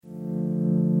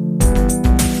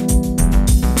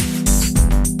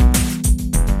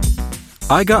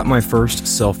I got my first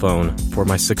cell phone for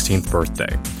my 16th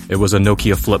birthday. It was a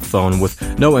Nokia flip phone with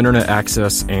no internet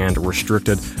access and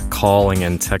restricted calling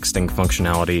and texting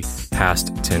functionality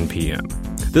past 10 p.m.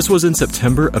 This was in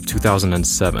September of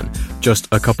 2007, just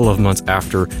a couple of months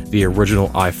after the original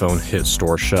iPhone hit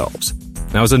store shelves.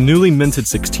 Now, as a newly minted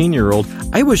 16-year-old,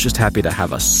 I was just happy to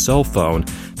have a cell phone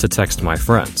to text my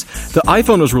friends. The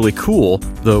iPhone was really cool.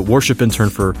 The worship intern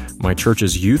for my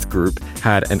church's youth group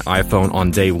had an iPhone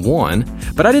on day one,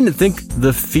 but I didn't think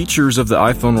the features of the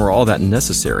iPhone were all that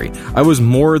necessary. I was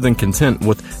more than content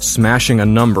with smashing a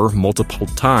number multiple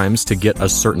times to get a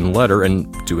certain letter and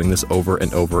doing this over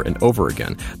and over and over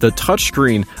again. The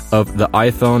touchscreen of the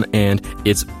iPhone and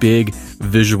its big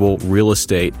visual real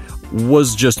estate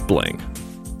was just bling.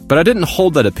 But I didn't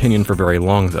hold that opinion for very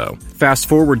long, though. Fast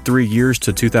forward 3 years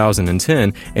to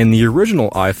 2010, and the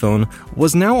original iPhone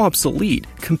was now obsolete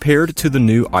compared to the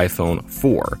new iPhone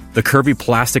 4. The curvy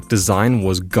plastic design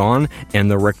was gone, and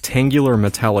the rectangular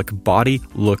metallic body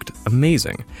looked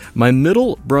amazing. My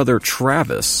middle brother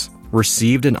Travis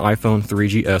received an iPhone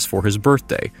 3GS for his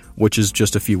birthday, which is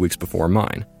just a few weeks before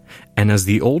mine. And as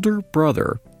the older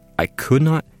brother, I could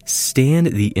not stand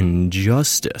the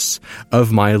injustice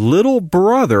of my little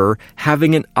brother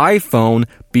having an iPhone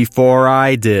before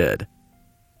I did.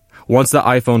 Once the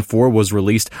iPhone 4 was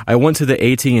released, I went to the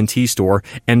AT&T store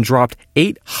and dropped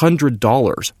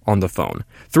 $800 on the phone.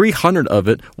 $300 of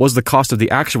it was the cost of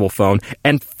the actual phone,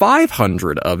 and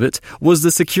 $500 of it was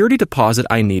the security deposit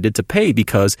I needed to pay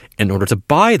because, in order to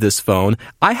buy this phone,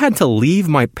 I had to leave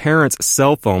my parents'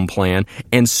 cell phone plan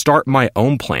and start my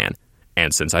own plan.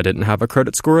 And since I didn't have a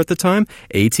credit score at the time,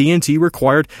 AT&T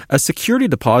required a security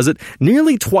deposit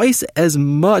nearly twice as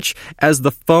much as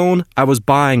the phone I was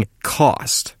buying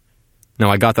cost. Now,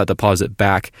 I got that deposit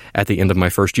back at the end of my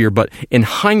first year, but in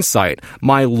hindsight,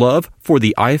 my love for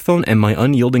the iPhone and my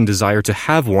unyielding desire to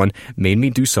have one made me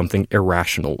do something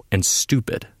irrational and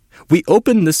stupid. We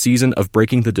opened this season of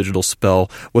Breaking the Digital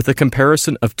Spell with a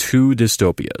comparison of two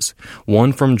dystopias,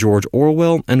 one from George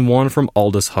Orwell and one from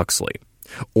Aldous Huxley.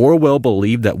 Orwell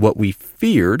believed that what we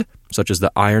feared, such as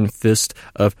the iron fist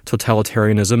of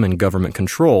totalitarianism and government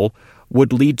control,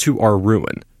 would lead to our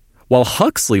ruin, while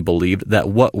Huxley believed that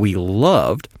what we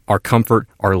loved, our comfort,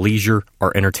 our leisure,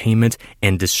 our entertainment,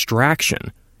 and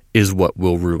distraction, is what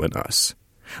will ruin us.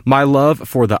 My love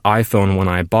for the iPhone when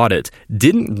I bought it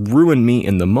didn't ruin me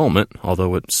in the moment,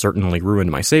 although it certainly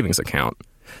ruined my savings account.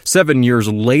 7 years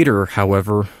later,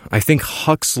 however, I think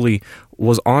Huxley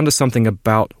was onto something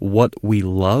about what we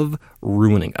love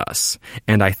ruining us.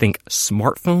 And I think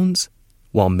smartphones,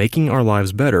 while making our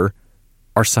lives better,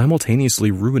 are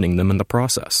simultaneously ruining them in the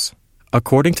process.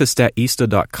 According to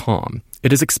Statista.com,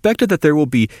 it is expected that there will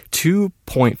be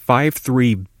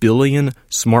 2.53 billion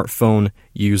smartphone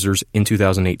users in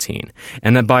 2018,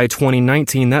 and that by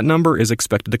 2019, that number is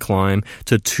expected to climb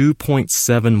to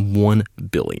 2.71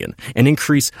 billion, an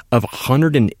increase of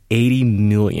 180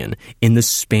 million in the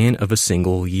span of a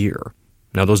single year.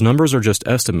 Now, those numbers are just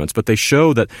estimates, but they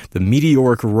show that the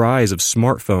meteoric rise of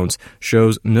smartphones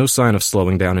shows no sign of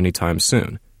slowing down anytime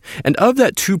soon. And of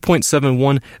that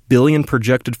 2.71 billion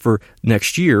projected for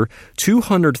next year,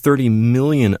 230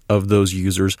 million of those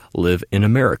users live in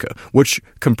America, which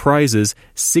comprises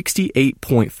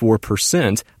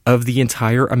 68.4% of the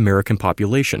entire American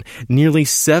population. Nearly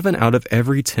 7 out of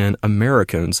every 10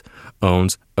 Americans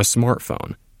owns a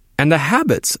smartphone. And the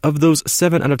habits of those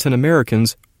 7 out of 10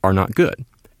 Americans are not good.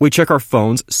 We check our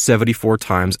phones 74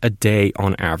 times a day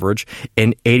on average,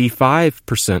 and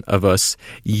 85% of us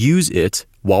use it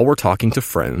while we're talking to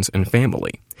friends and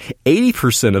family.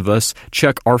 80% of us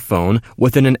check our phone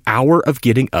within an hour of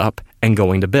getting up and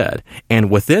going to bed.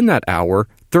 And within that hour,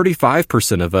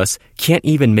 35% of us can't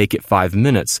even make it 5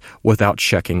 minutes without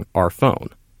checking our phone.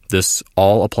 This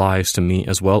all applies to me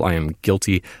as well. I am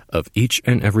guilty of each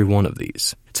and every one of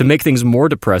these. To make things more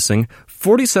depressing,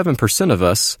 47% of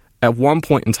us at one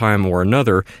point in time or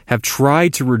another have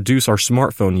tried to reduce our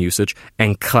smartphone usage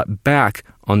and cut back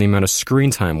on the amount of screen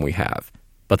time we have.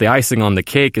 But the icing on the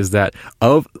cake is that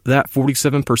of that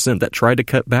 47% that tried to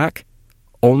cut back,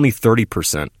 only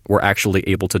 30% were actually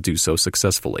able to do so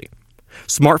successfully.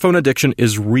 Smartphone addiction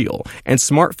is real, and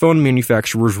smartphone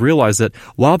manufacturers realize that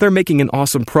while they're making an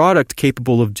awesome product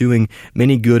capable of doing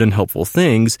many good and helpful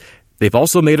things, they've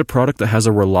also made a product that has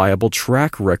a reliable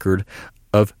track record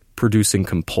of producing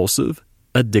compulsive,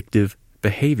 addictive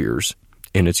behaviors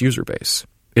in its user base.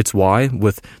 It's why,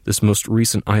 with this most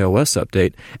recent iOS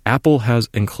update, Apple has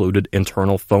included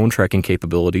internal phone tracking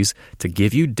capabilities to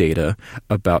give you data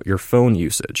about your phone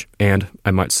usage, and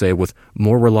I might say with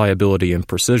more reliability and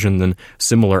precision than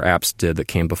similar apps did that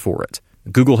came before it.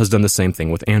 Google has done the same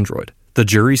thing with Android. The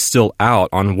jury's still out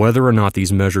on whether or not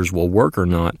these measures will work or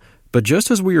not, but just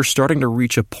as we are starting to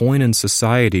reach a point in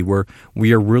society where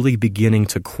we are really beginning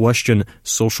to question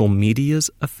social media's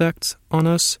effects on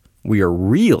us, we are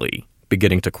really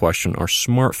beginning to question our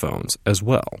smartphones as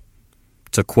well.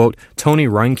 To quote Tony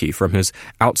Reinke from his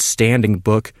outstanding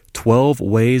book, 12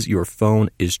 Ways Your Phone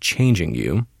is Changing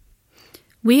You,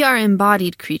 "We are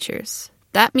embodied creatures.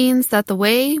 That means that the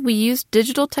way we use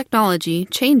digital technology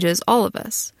changes all of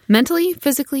us, mentally,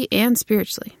 physically, and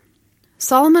spiritually.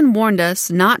 Solomon warned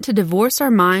us not to divorce our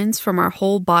minds from our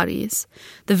whole bodies,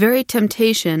 the very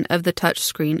temptation of the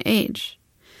touchscreen age.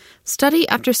 Study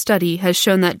after study has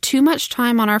shown that too much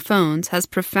time on our phones has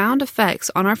profound effects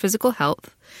on our physical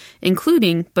health,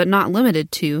 including, but not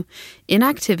limited to,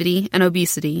 inactivity and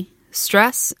obesity,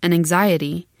 stress and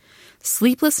anxiety,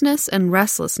 sleeplessness and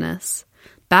restlessness,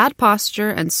 bad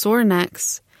posture and sore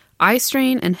necks, eye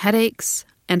strain and headaches,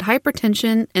 and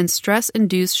hypertension and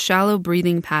stress-induced shallow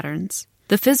breathing patterns.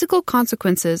 The physical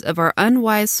consequences of our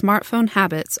unwise smartphone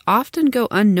habits often go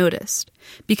unnoticed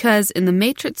because in the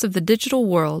matrix of the digital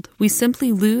world, we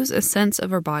simply lose a sense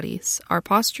of our bodies, our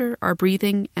posture, our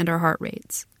breathing, and our heart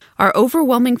rates. Our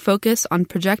overwhelming focus on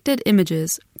projected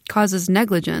images causes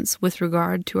negligence with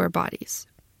regard to our bodies."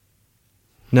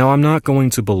 Now, I'm not going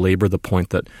to belabor the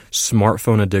point that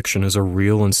smartphone addiction is a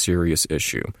real and serious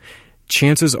issue.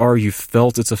 Chances are you've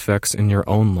felt its effects in your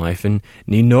own life and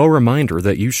need no reminder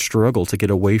that you struggle to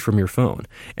get away from your phone.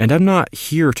 And I'm not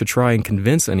here to try and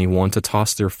convince anyone to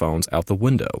toss their phones out the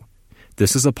window.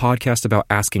 This is a podcast about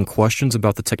asking questions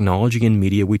about the technology and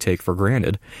media we take for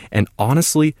granted and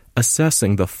honestly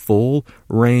assessing the full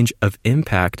range of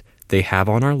impact they have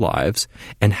on our lives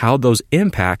and how those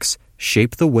impacts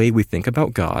shape the way we think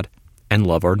about God and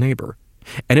love our neighbor.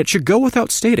 And it should go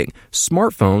without stating,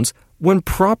 smartphones, when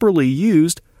properly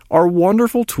used, are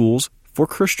wonderful tools for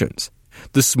Christians.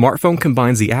 The smartphone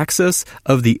combines the access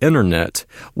of the internet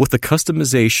with the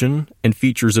customization and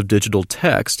features of digital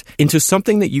text into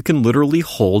something that you can literally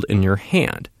hold in your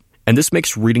hand. And this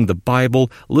makes reading the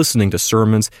Bible, listening to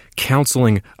sermons,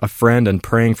 counseling a friend and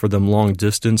praying for them long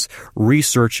distance,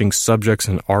 researching subjects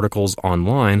and articles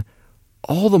online,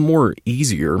 all the more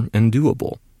easier and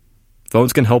doable.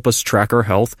 Phones can help us track our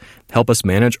health, help us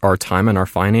manage our time and our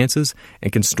finances,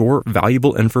 and can store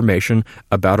valuable information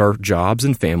about our jobs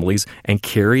and families and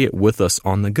carry it with us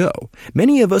on the go.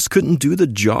 Many of us couldn't do the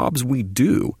jobs we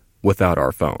do without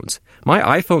our phones. My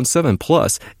iPhone 7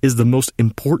 Plus is the most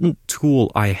important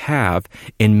tool I have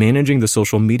in managing the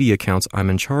social media accounts I'm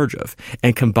in charge of.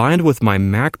 And combined with my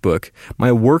MacBook, my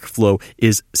workflow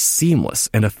is seamless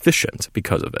and efficient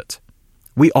because of it.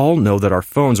 We all know that our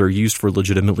phones are used for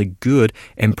legitimately good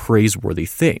and praiseworthy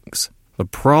things. The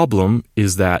problem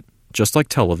is that, just like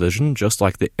television, just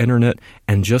like the internet,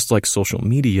 and just like social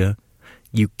media,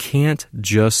 you can't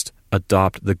just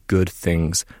adopt the good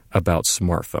things about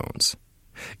smartphones.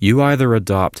 You either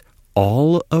adopt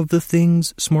all of the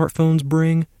things smartphones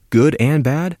bring, good and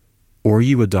bad, or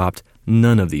you adopt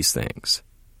none of these things.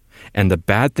 And the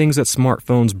bad things that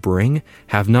smartphones bring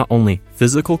have not only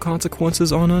physical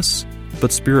consequences on us,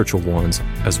 but spiritual ones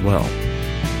as well.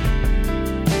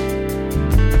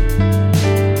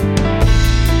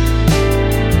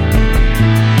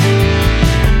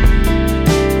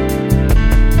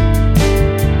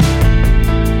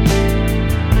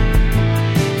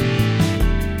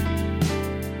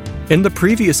 In the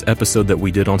previous episode that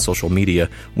we did on social media,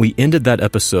 we ended that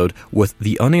episode with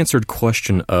the unanswered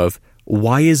question of,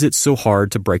 why is it so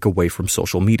hard to break away from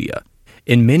social media?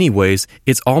 In many ways,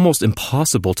 it's almost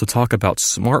impossible to talk about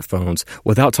smartphones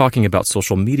without talking about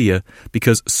social media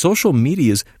because social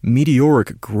media's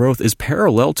meteoric growth is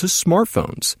parallel to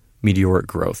smartphones' meteoric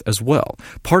growth as well.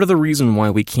 Part of the reason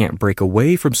why we can't break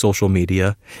away from social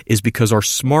media is because our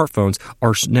smartphones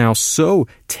are now so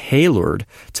tailored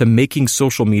to making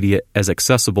social media as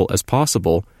accessible as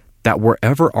possible that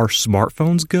wherever our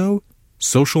smartphones go,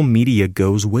 social media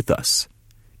goes with us.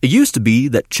 It used to be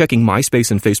that checking MySpace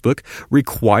and Facebook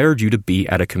required you to be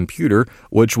at a computer,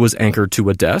 which was anchored to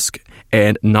a desk,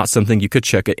 and not something you could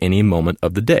check at any moment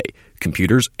of the day.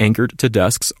 Computers anchored to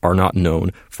desks are not known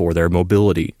for their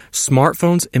mobility.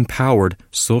 Smartphones empowered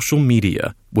social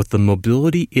media with the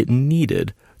mobility it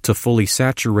needed to fully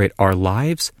saturate our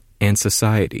lives and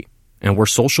society. And where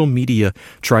social media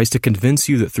tries to convince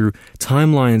you that through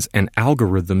timelines and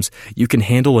algorithms you can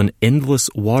handle an endless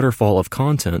waterfall of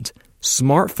content,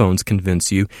 smartphones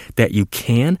convince you that you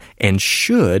can and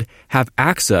should have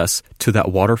access to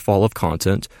that waterfall of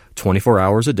content 24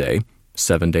 hours a day,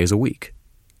 7 days a week.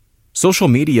 Social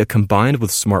media combined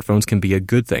with smartphones can be a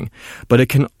good thing, but it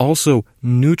can also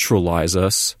neutralize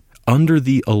us under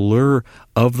the allure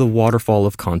of the waterfall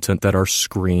of content that our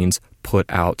screens put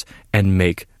out and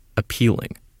make appealing.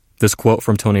 This quote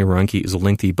from Tony Reinke is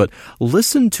lengthy, but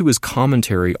listen to his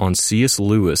commentary on C.S.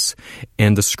 Lewis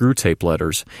and the Screwtape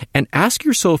Letters and ask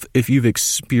yourself if you've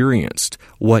experienced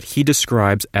what he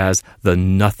describes as the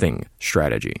nothing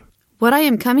strategy. What I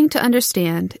am coming to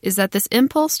understand is that this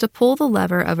impulse to pull the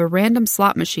lever of a random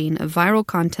slot machine of viral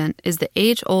content is the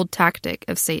age-old tactic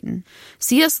of Satan.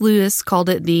 C.S. Lewis called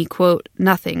it the, quote,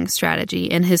 nothing strategy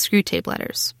in his Screwtape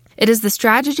Letters. It is the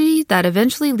strategy that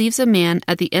eventually leaves a man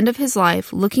at the end of his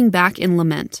life looking back in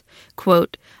lament.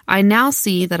 Quote, I now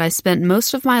see that I spent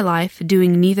most of my life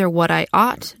doing neither what I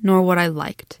ought nor what I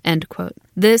liked. End quote.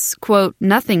 This, quote,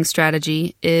 nothing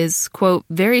strategy is, quote,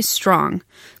 very strong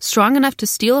enough to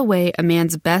steal away a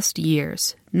man's best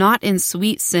years, not in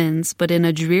sweet sins, but in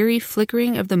a dreary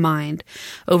flickering of the mind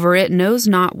over it knows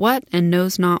not what and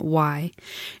knows not why,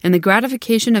 and the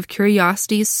gratification of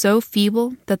curiosities so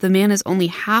feeble that the man is only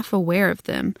half aware of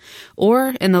them,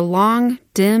 or in the long,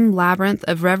 dim labyrinth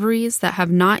of reveries that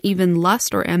have not even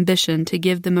lust or ambition to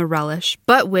give them a relish,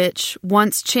 but which,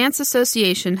 once chance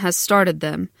association has started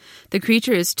them, the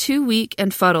creature is too weak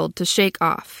and fuddled to shake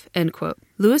off, end quote.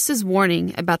 Lewis's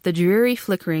warning about the dreary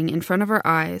flickering in front of our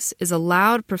eyes is a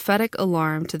loud prophetic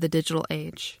alarm to the digital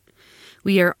age.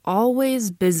 We are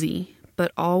always busy,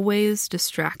 but always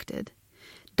distracted,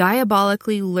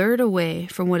 diabolically lured away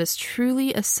from what is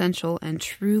truly essential and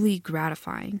truly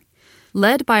gratifying.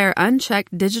 Led by our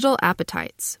unchecked digital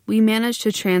appetites, we manage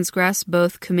to transgress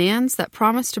both commands that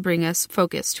promise to bring us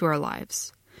focus to our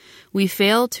lives. We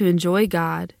fail to enjoy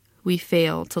God. We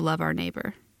fail to love our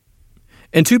neighbor.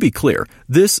 And to be clear,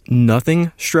 this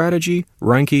nothing strategy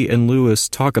Reinke and Lewis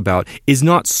talk about is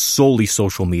not solely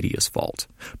social media's fault.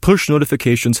 Push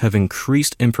notifications have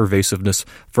increased in pervasiveness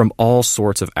from all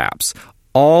sorts of apps,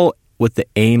 all with the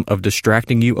aim of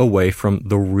distracting you away from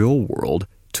the real world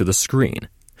to the screen.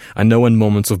 I know in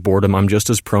moments of boredom I'm just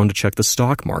as prone to check the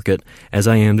stock market as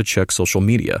I am to check social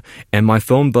media, and my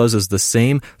phone buzzes the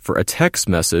same for a text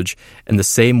message in the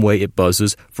same way it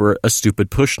buzzes for a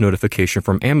stupid push notification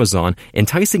from Amazon,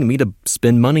 enticing me to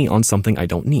spend money on something I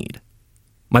don't need.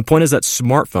 My point is that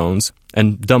smartphones,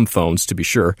 and dumb phones to be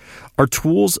sure, are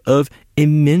tools of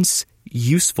immense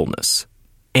usefulness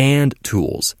and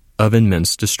tools of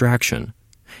immense distraction.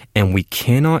 And we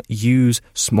cannot use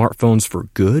smartphones for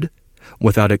good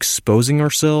without exposing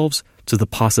ourselves to the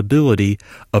possibility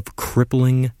of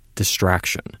crippling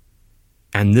distraction.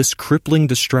 And this crippling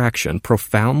distraction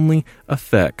profoundly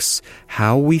affects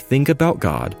how we think about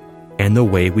God and the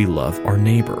way we love our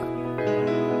neighbor.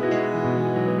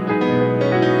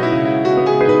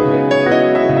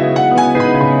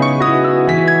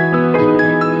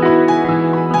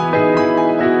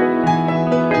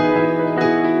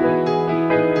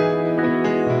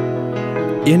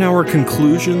 In our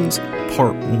Conclusions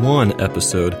Part 1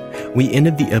 episode, we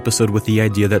ended the episode with the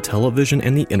idea that television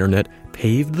and the internet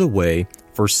paved the way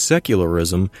for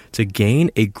secularism to gain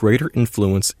a greater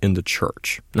influence in the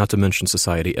church, not to mention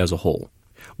society as a whole.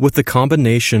 With the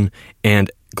combination and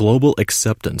global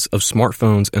acceptance of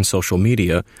smartphones and social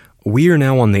media, we are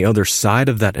now on the other side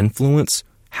of that influence,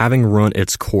 having run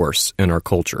its course in our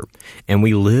culture, and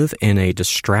we live in a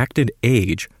distracted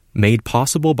age made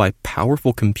possible by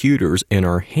powerful computers in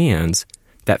our hands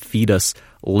that feed us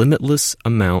limitless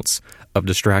amounts of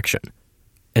distraction.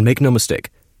 And make no mistake,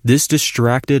 this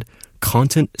distracted,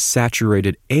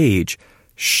 content-saturated age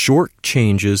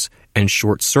shortchanges and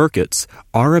short-circuits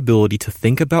our ability to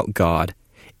think about God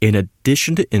in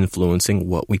addition to influencing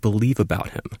what we believe about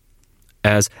Him.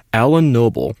 As Alan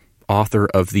Noble, author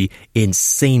of the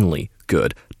insanely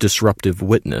good Disruptive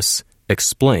Witness,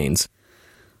 explains,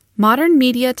 modern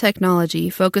media technology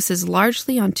focuses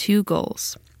largely on two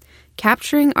goals: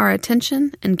 capturing our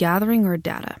attention and gathering our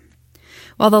data.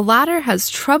 While the latter has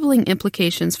troubling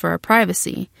implications for our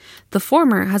privacy, the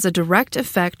former has a direct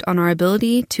effect on our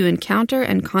ability to encounter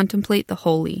and contemplate the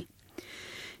holy.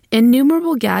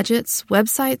 Innumerable gadgets,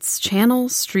 websites,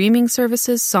 channels, streaming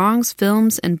services, songs,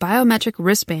 films, and biometric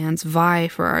wristbands vie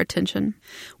for our attention.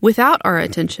 Without our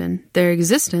attention, their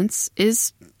existence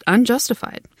is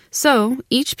unjustified. So,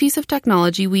 each piece of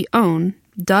technology we own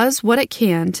does what it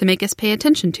can to make us pay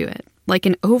attention to it, like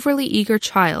an overly eager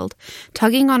child,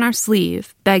 tugging on our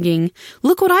sleeve, begging,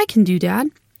 "Look what I can do, Dad."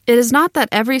 It is not that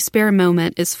every spare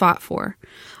moment is fought for.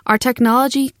 Our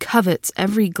technology covets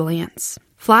every glance.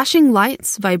 Flashing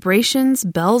lights, vibrations,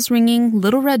 bells ringing,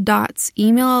 little red dots,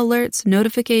 email alerts,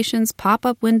 notifications,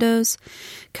 pop-up windows,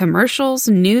 commercials,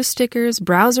 news stickers,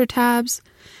 browser tabs.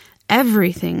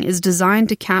 everything is designed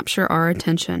to capture our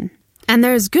attention. And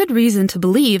there is good reason to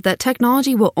believe that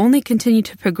technology will only continue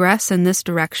to progress in this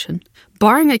direction.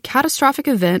 Barring a catastrophic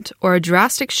event or a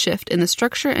drastic shift in the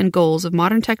structure and goals of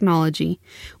modern technology,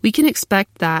 we can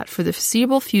expect that for the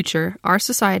foreseeable future, our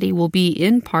society will be,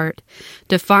 in part,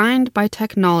 defined by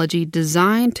technology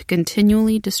designed to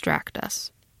continually distract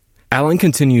us. Alan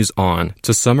continues on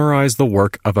to summarize the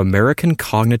work of American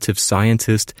cognitive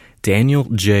scientist Daniel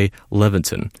J.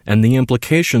 Levitin and the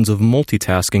implications of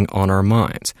multitasking on our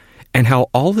minds, and how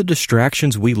all the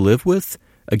distractions we live with,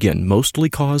 again, mostly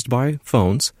caused by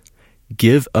phones,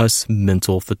 give us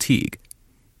mental fatigue.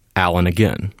 Alan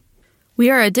again. We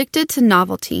are addicted to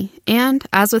novelty, and,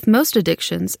 as with most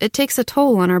addictions, it takes a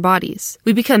toll on our bodies.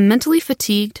 We become mentally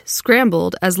fatigued,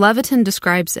 scrambled, as Levitin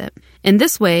describes it. In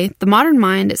this way, the modern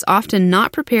mind is often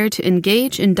not prepared to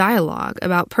engage in dialogue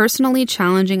about personally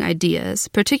challenging ideas,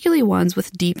 particularly ones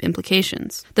with deep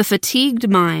implications. The fatigued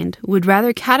mind would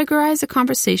rather categorize a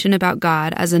conversation about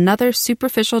God as another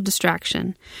superficial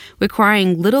distraction,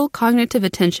 requiring little cognitive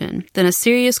attention, than a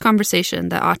serious conversation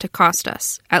that ought to cost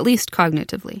us, at least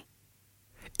cognitively.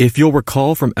 If you'll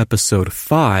recall from episode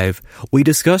 5, we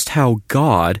discussed how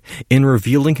God, in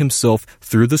revealing himself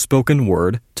through the spoken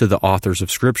word to the authors of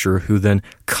Scripture, who then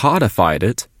codified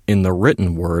it in the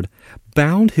written word,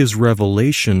 bound his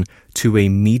revelation to a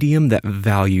medium that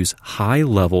values high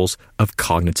levels of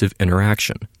cognitive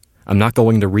interaction. I'm not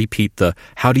going to repeat the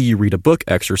how do you read a book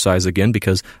exercise again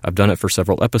because I've done it for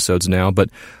several episodes now, but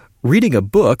reading a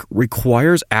book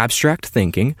requires abstract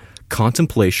thinking,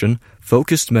 contemplation,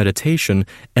 focused meditation,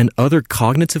 and other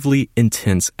cognitively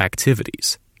intense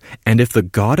activities. And if the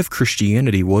God of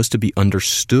Christianity was to be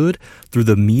understood through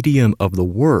the medium of the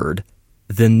Word,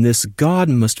 then this God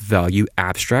must value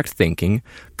abstract thinking,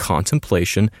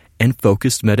 contemplation, and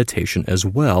focused meditation as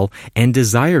well, and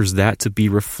desires that to be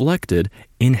reflected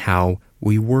in how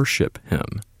we worship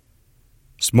Him.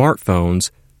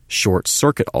 Smartphones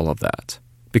short-circuit all of that,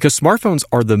 because smartphones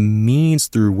are the means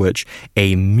through which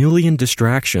a million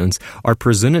distractions are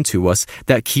presented to us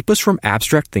that keep us from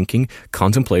abstract thinking,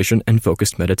 contemplation, and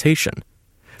focused meditation.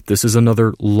 This is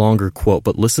another longer quote,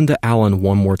 but listen to Alan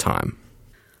one more time.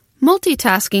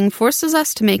 Multitasking forces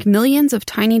us to make millions of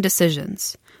tiny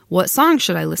decisions. What song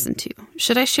should I listen to?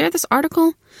 Should I share this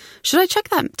article? Should I check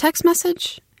that text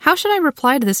message? How should I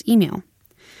reply to this email?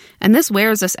 And this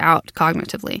wears us out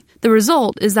cognitively. The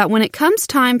result is that when it comes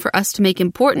time for us to make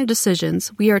important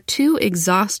decisions, we are too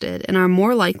exhausted and are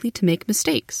more likely to make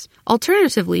mistakes.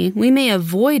 Alternatively, we may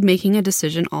avoid making a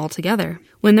decision altogether.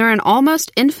 When there are an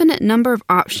almost infinite number of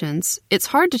options, it's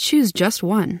hard to choose just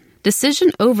one. Decision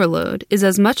overload is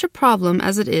as much a problem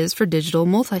as it is for digital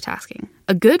multitasking.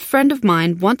 A good friend of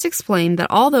mine once explained that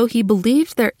although he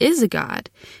believed there is a God,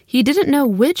 he didn't know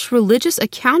which religious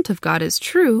account of God is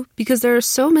true because there are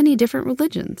so many different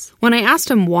religions. When I asked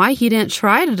him why he didn't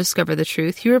try to discover the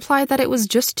truth, he replied that it was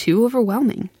just too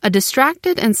overwhelming. A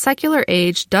distracted and secular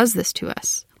age does this to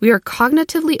us. We are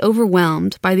cognitively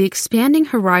overwhelmed by the expanding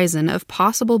horizon of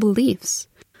possible beliefs.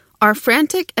 Our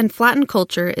frantic and flattened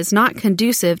culture is not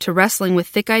conducive to wrestling with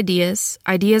thick ideas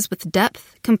with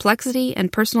depth, complexity,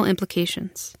 and personal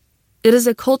implications. It is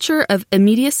a culture of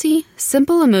immediacy,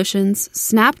 simple emotions,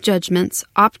 snap judgments,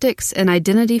 optics, and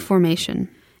identity formation.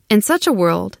 In such a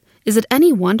world, is it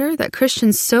any wonder that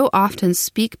Christians so often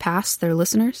speak past their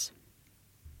listeners?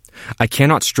 I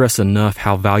cannot stress enough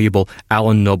how valuable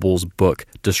Alan Noble's book,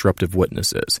 Disruptive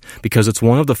Witness, is, because it's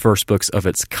one of the first books of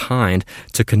its kind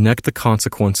to connect the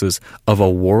consequences of a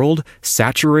world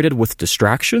saturated with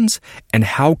distractions and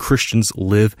how Christians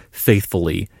live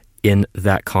faithfully in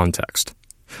that context.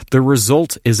 The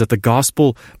result is that the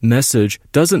gospel message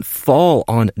doesn't fall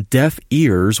on deaf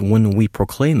ears when we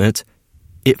proclaim it,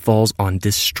 it falls on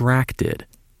distracted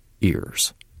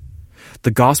ears.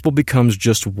 The gospel becomes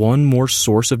just one more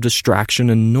source of distraction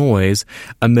and noise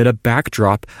amid a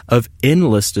backdrop of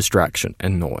endless distraction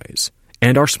and noise.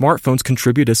 And our smartphones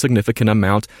contribute a significant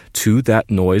amount to that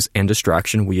noise and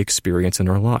distraction we experience in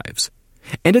our lives.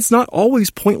 And it's not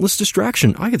always pointless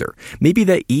distraction either. Maybe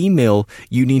that email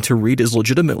you need to read is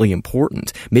legitimately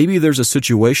important. Maybe there's a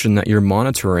situation that you're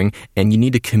monitoring and you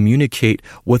need to communicate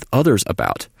with others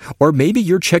about. Or maybe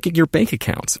you're checking your bank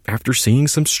accounts after seeing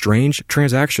some strange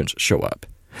transactions show up.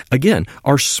 Again,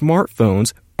 our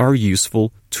smartphones are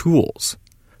useful tools,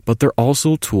 but they're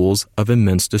also tools of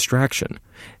immense distraction.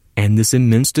 And this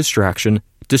immense distraction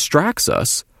distracts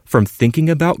us from thinking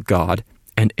about God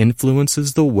and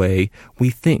influences the way we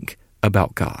think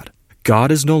about God.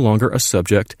 God is no longer a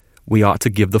subject we ought to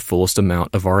give the fullest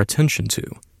amount of our attention to.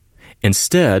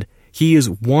 Instead, He is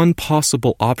one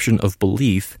possible option of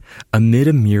belief amid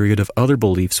a myriad of other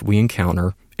beliefs we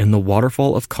encounter in the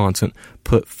waterfall of content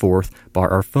put forth by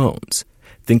our phones.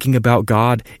 Thinking about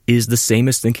God is the same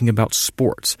as thinking about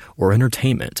sports or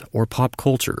entertainment or pop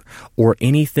culture or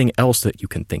anything else that you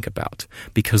can think about,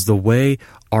 because the way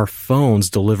our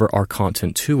phones deliver our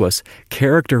content to us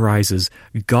characterizes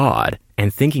God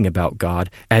and thinking about God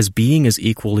as being as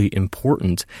equally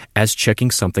important as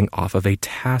checking something off of a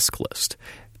task list.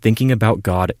 Thinking about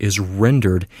God is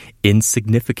rendered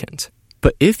insignificant.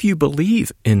 But if you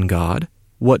believe in God,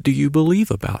 what do you believe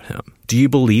about him? Do you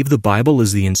believe the Bible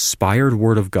is the inspired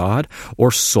word of God,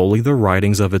 or solely the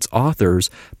writings of its authors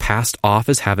passed off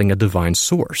as having a divine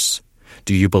source?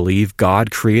 Do you believe God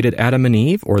created Adam and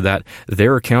Eve, or that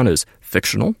their account is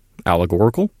fictional,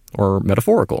 allegorical, or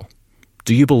metaphorical?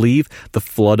 Do you believe the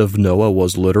flood of Noah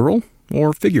was literal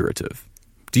or figurative?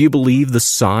 Do you believe the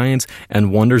signs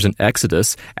and wonders in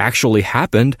Exodus actually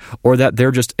happened, or that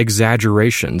they're just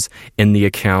exaggerations in the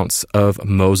accounts of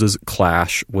Moses'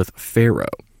 clash with Pharaoh?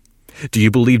 Do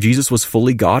you believe Jesus was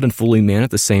fully God and fully man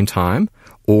at the same time,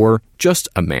 or just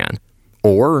a man,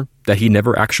 or that he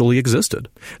never actually existed?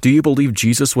 Do you believe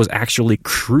Jesus was actually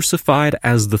crucified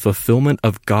as the fulfillment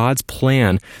of God's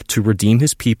plan to redeem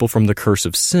his people from the curse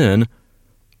of sin,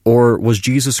 or was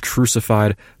Jesus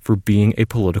crucified for being a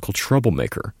political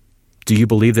troublemaker? Do you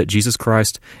believe that Jesus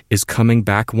Christ is coming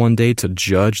back one day to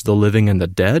judge the living and the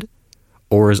dead?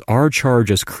 Or is our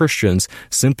charge as Christians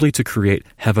simply to create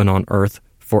heaven on earth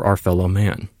for our fellow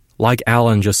man? Like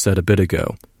Alan just said a bit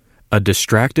ago, a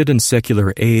distracted and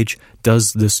secular age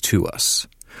does this to us.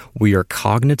 We are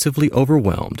cognitively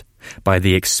overwhelmed by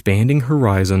the expanding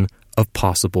horizon of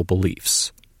possible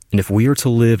beliefs. And if we are to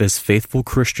live as faithful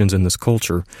Christians in this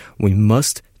culture, we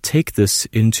must take this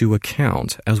into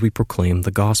account as we proclaim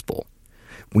the gospel.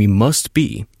 We must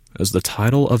be, as the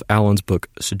title of Alan's book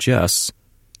suggests,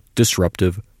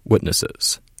 disruptive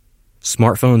witnesses.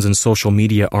 Smartphones and social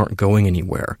media aren't going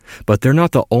anywhere, but they're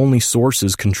not the only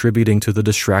sources contributing to the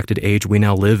distracted age we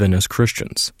now live in as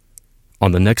Christians.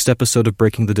 On the next episode of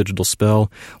Breaking the Digital Spell,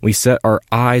 we set our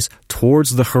eyes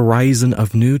towards the horizon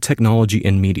of new technology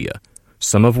in media,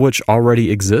 some of which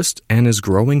already exist and is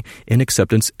growing in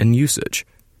acceptance and usage,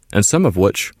 and some of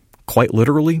which, quite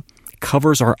literally,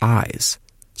 covers our eyes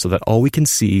so that all we can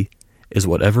see is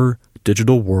whatever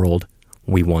digital world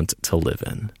we want to live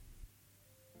in.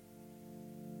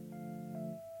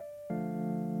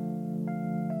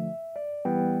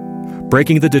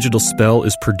 Breaking the Digital Spell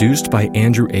is produced by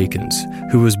Andrew Akins,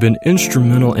 who has been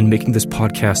instrumental in making this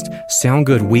podcast sound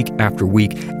good week after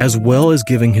week, as well as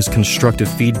giving his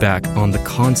constructive feedback on the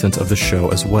content of the show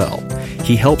as well.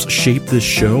 He helps shape this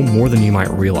show more than you might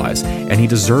realize, and he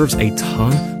deserves a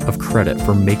ton of credit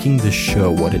for making this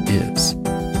show what it is.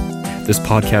 This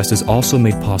podcast is also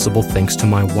made possible thanks to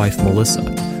my wife, Melissa,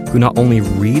 who not only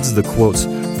reads the quotes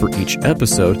for each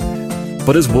episode,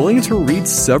 but is willing to read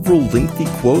several lengthy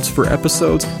quotes for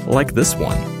episodes like this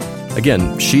one.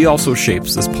 Again, she also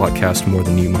shapes this podcast more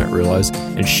than you might realize,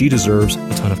 and she deserves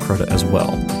a ton of credit as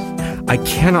well. I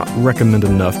cannot recommend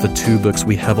enough the two books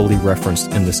we heavily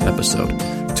referenced in this episode: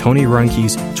 Tony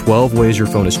Reinke's 12 Ways Your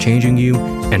Phone is Changing You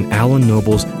and Alan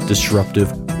Noble's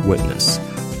Disruptive Witness.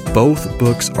 Both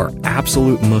books are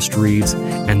absolute must-reads,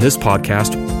 and this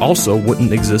podcast also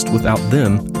wouldn't exist without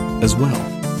them as well.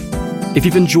 If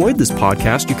you've enjoyed this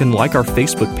podcast, you can like our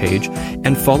Facebook page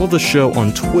and follow the show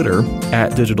on Twitter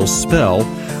 @DigitalSpell,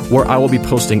 where I will be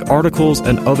posting articles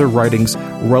and other writings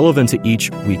relevant to each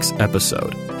week's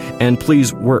episode. And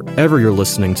please, wherever you're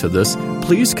listening to this,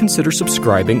 please consider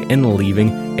subscribing and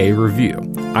leaving a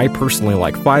review. I personally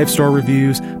like 5-star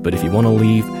reviews, but if you want to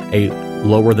leave a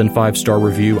lower than 5-star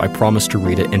review, I promise to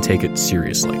read it and take it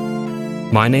seriously.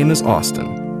 My name is Austin,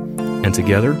 and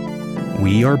together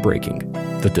we are breaking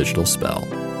the digital spell.